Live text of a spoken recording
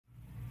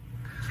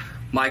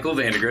Michael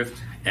Vandergrift,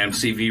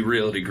 MCV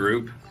Realty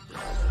Group.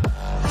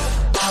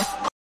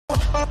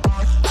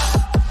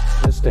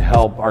 Just to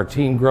help our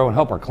team grow and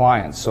help our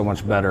clients so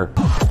much better,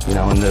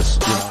 in this,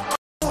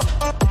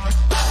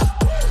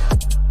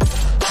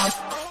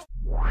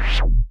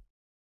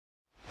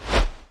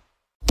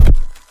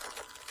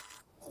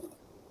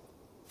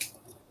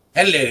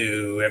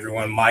 Hello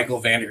everyone,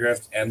 Michael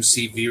Vandergrift,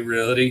 MCV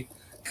Realty,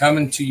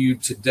 coming to you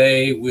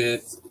today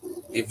with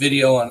a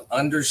video on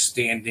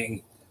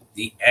understanding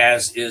the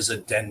as-is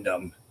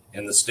addendum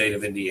in the state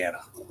of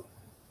Indiana.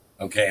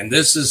 Okay, and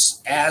this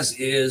is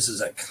as-is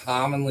a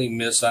commonly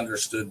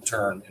misunderstood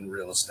term in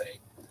real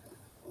estate.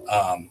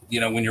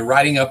 When you're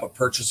writing up a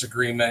purchase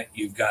agreement,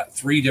 you've got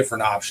three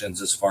different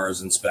options as far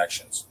as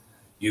inspections.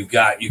 You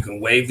can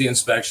waive the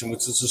inspection,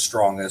 which is the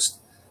strongest.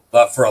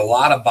 But for a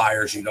lot of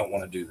buyers, you don't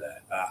want to do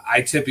that.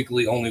 I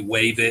typically only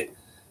waive it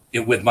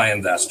with my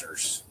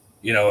investors.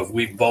 If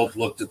we've both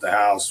looked at the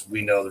house,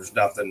 we know there's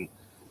nothing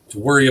to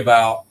worry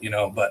about,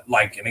 but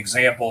like an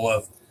example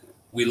of,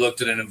 we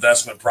looked at an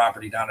investment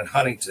property down in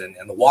Huntington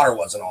and the water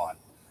wasn't on.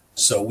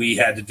 So we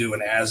had to do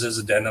an as-is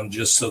addendum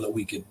just so that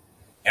we could,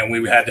 and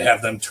we had to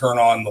have them turn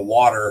on the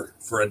water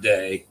for a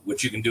day,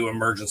 which you can do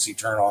emergency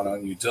turn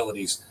on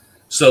utilities,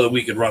 so that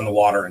we could run the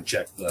water and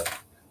check the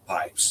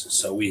pipes.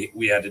 So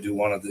we had to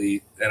do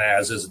an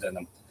as-is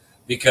addendum,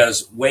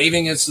 because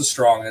waiving is the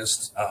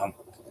strongest,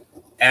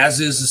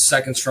 as-is the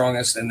second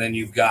strongest, and then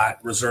you've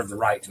got reserve the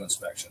right to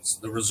inspections.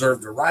 The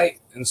reserve the right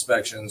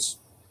inspections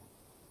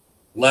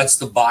lets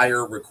the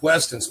buyer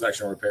request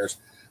inspection repairs,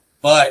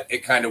 but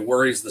it kind of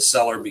worries the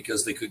seller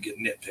because they could get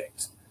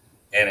nitpicked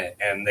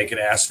and they could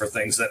ask for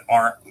things that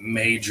aren't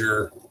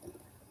major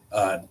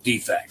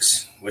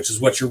defects, which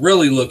is what you're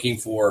really looking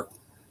for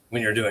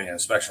when you're doing an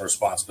inspection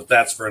response, but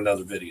that's for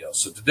another video.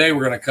 So today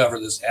we're going to cover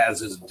this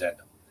as-is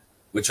addendum,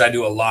 which I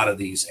do a lot of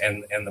these,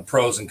 and the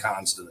pros and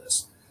cons to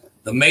this.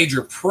 The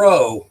major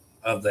pro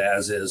of the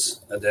as-is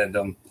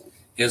addendum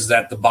is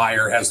that the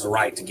buyer has the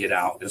right to get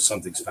out if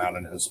something's found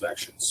in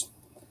inspections.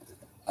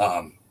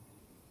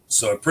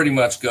 So it pretty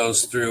much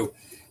goes through,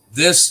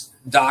 this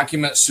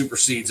document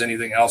supersedes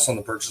anything else on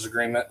the purchase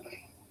agreement,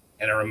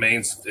 and it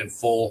remains in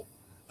full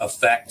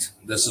effect.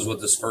 This is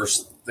what this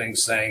first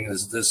thing's saying,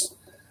 is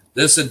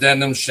this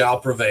addendum shall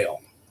prevail.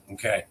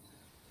 Okay.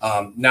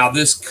 Now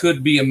this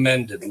could be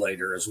amended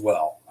later as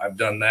well. I've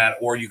done that,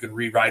 or you could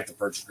rewrite the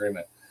purchase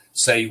agreement.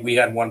 Say we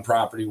had one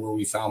property where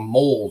we found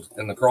mold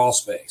in the crawl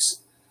space,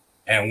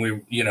 and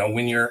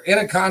when you're in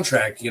a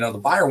contract, the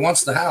buyer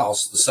wants the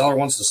house, the seller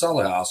wants to sell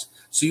the house,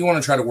 so you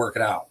want to try to work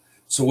it out.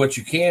 So what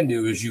you can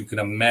do is you can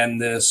amend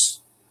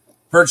this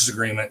purchase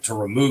agreement to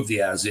remove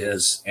the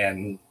as-is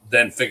and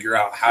then figure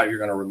out how you're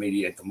going to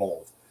remediate the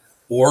mold.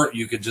 Or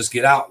you could just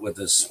get out with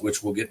this,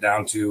 which we'll get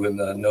down to in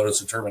the notice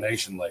of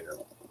termination later.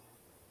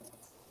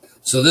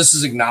 So this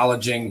is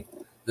acknowledging,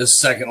 this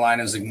second line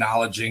is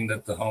acknowledging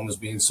that the home is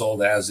being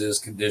sold as is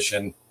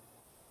condition,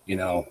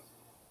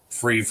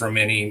 free from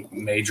any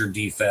major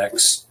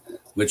defects,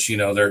 which,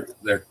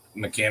 they're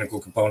mechanical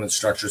components,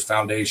 structures,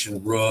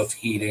 foundation, roof,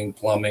 heating,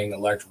 plumbing,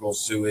 electrical,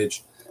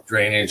 sewage,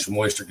 drainage,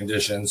 moisture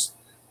conditions,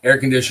 air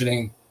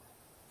conditioning,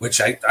 which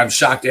I'm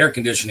shocked air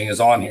conditioning is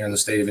on here in the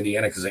state of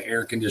Indiana, because the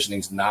air conditioning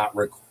is not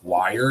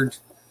required.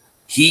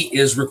 Heat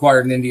is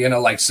required in Indiana,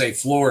 like say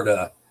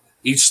Florida.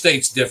 Each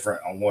state's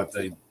different on what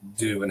they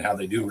do and how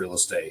they do real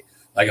estate.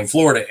 Like in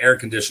Florida, air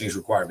conditioning is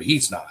required, but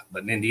heat's not.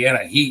 But in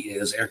Indiana, heat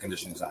is, air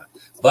conditioning is not.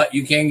 But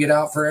you can get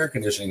out for air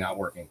conditioning not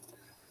working.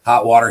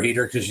 Hot water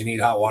heater, because you need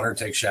hot water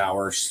to take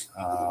showers.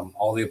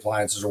 All the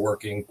appliances are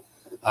working.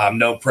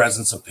 No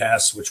presence of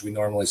pests, which we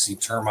normally see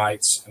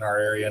termites in our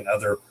area and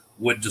other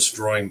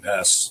wood-destroying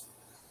pests,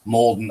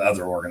 mold, and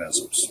other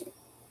organisms.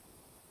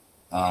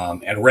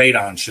 And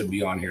radon should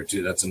be on here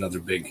too. That's another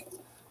big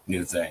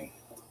new thing.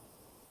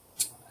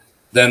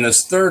 Then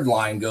this third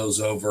line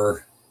goes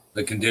over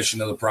the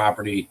condition of the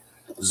property,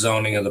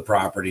 zoning of the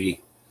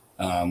property,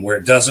 where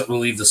it doesn't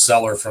relieve the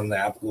seller from the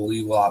applicable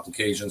legal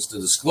obligations to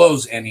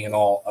disclose any and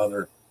all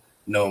other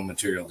known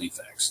material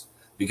defects.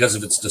 Because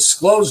if it's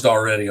disclosed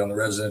already on the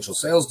residential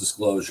sales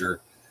disclosure,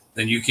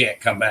 then you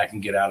can't come back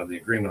and get out of the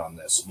agreement on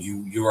this.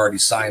 You already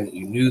signed that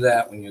you knew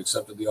that when you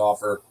accepted the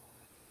offer,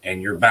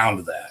 and you're bound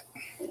to that.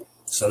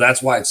 So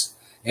that's why it's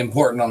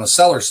important on the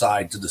seller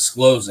side to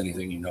disclose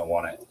anything you know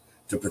on it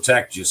to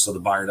protect you, so the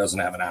buyer doesn't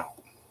have an out.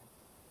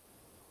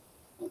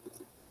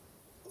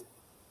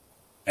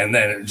 And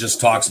then it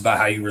just talks about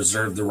how you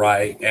reserve the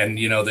right. And,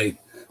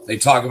 they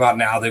talk about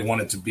now they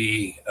want it to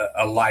be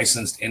a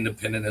licensed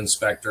independent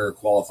inspector,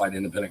 qualified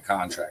independent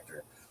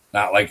contractor,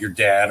 not like your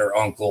dad or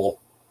uncle,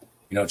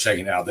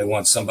 checking out. They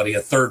want somebody, a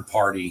third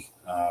party.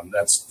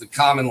 That's the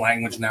common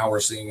language now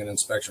we're seeing in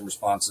inspection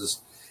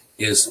responses,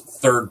 is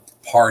third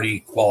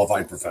party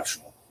qualified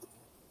professional.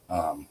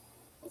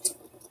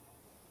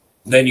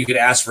 Then you could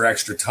ask for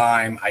extra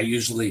time.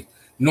 I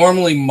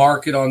normally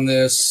market on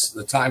this.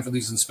 The time for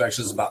these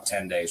inspections is about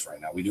 10 days right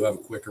now. We do have a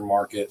quicker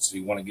market, so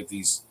you want to get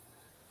these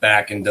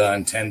back and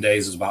done. 10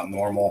 days is about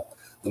normal.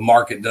 The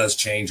market does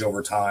change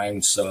over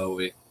time, so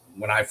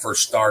when I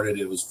first started,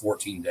 it was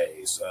 14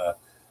 days.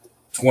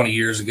 20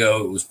 years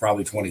ago, it was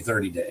probably 20,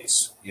 30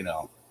 days, you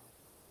know.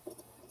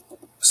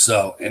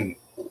 So, and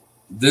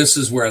this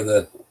is where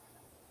the,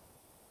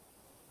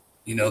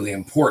 you know, the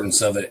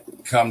importance of it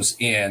comes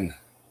in,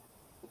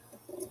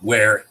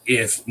 where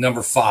if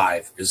number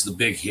 5 is the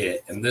big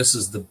hit, and this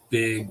is the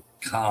big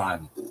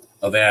con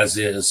of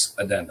as-is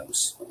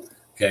addendums.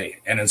 Okay,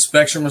 an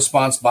inspection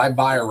response by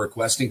buyer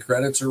requesting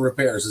credits or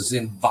repairs is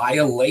in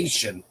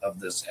violation of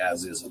this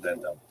as-is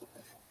addendum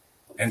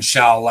and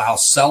shall allow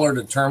seller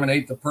to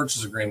terminate the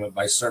purchase agreement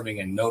by serving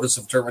a notice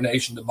of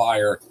termination to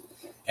buyer,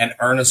 and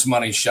earnest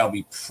money shall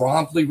be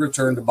promptly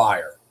returned to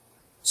buyer.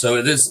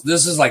 So this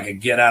is like a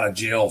get out of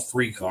jail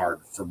free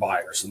card for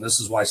buyers, and this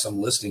is why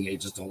some listing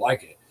agents don't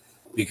like it,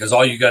 because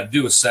all you got to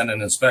do is send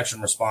an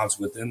inspection response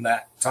within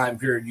that time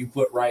period you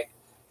put right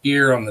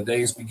here on the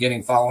days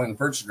beginning following the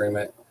purchase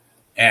agreement,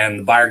 and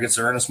the buyer gets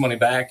their earnest money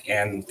back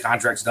and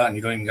contract's done.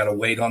 You don't even got to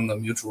wait on the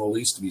mutual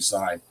release to be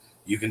signed.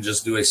 You can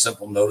just do a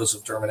simple notice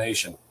of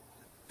termination.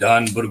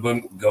 Done, boom,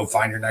 boom, go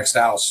find your next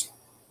house.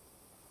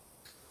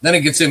 Then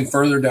it gets in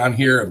further down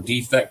here of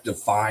defect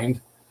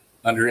defined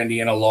under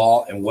Indiana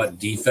law and what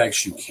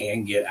defects you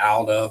can get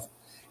out of.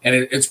 And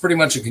it's pretty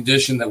much a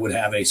condition that would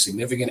have a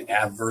significant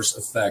adverse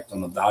effect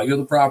on the value of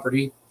the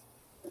property,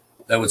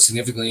 that would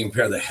significantly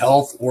impair the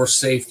health or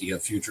safety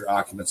of future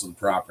occupants of the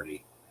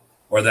property,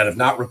 or that if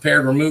not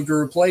repaired, removed, or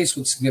replaced,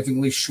 would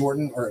significantly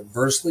shorten or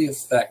adversely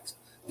affect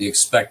the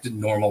expected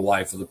normal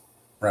life of the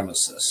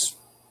premises.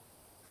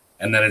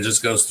 And then it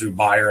just goes through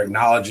buyer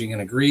acknowledging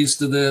and agrees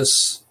to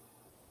this.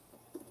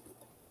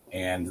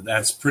 And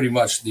that's pretty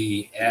much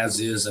the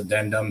as-is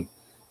addendum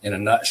in a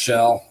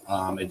nutshell.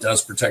 It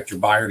does protect your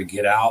buyer to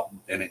get out,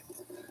 and it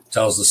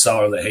tells the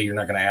seller that, hey, you're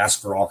not going to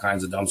ask for all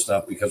kinds of dumb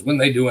stuff, because when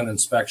they do an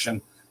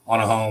inspection on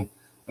a home,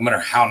 no matter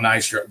how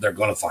nice they're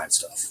going to find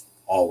stuff.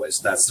 Always.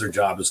 That's their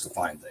job, is to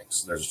find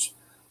things. There's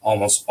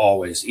almost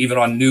always, even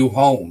on new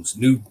homes,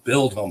 new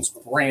build homes,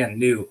 brand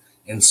new,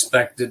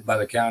 inspected by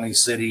the county,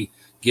 city,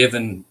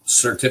 given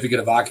certificate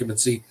of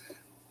occupancy,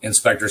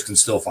 inspectors can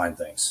still find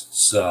things.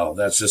 So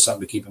that's just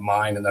something to keep in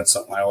mind, and that's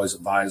something I always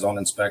advise on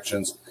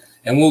inspections.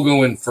 And we'll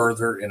go in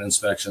further in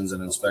inspections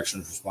and inspection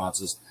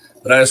responses.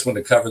 But I just want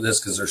to cover this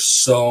because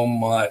there's so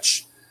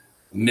much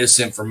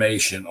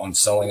misinformation on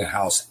selling a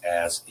house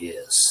as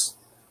is.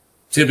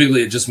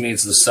 Typically, it just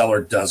means the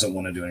seller doesn't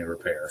want to do any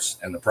repairs,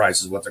 and the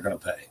price is what they're going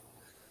to pay.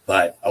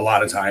 But a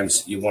lot of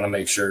times you want to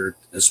make sure,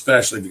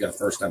 especially if you got a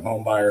first-time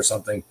home buyer or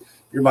something,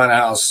 you're buying a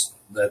house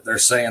that they're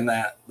saying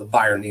that the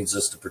buyer needs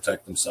this to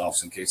protect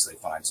themselves in case they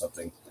find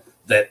something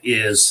that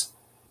is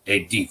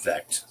a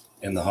defect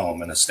in the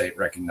home, and a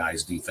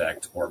state-recognized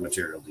defect or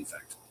material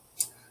defect.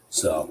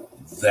 So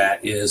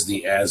that is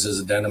the as-is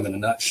addendum in a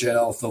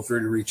nutshell. Feel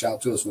free to reach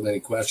out to us with any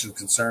questions,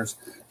 concerns,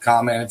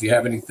 comment if you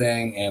have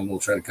anything, and we'll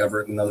try to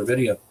cover it in another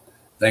video.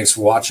 Thanks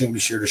for watching. Be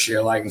sure to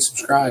share, like, and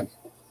subscribe.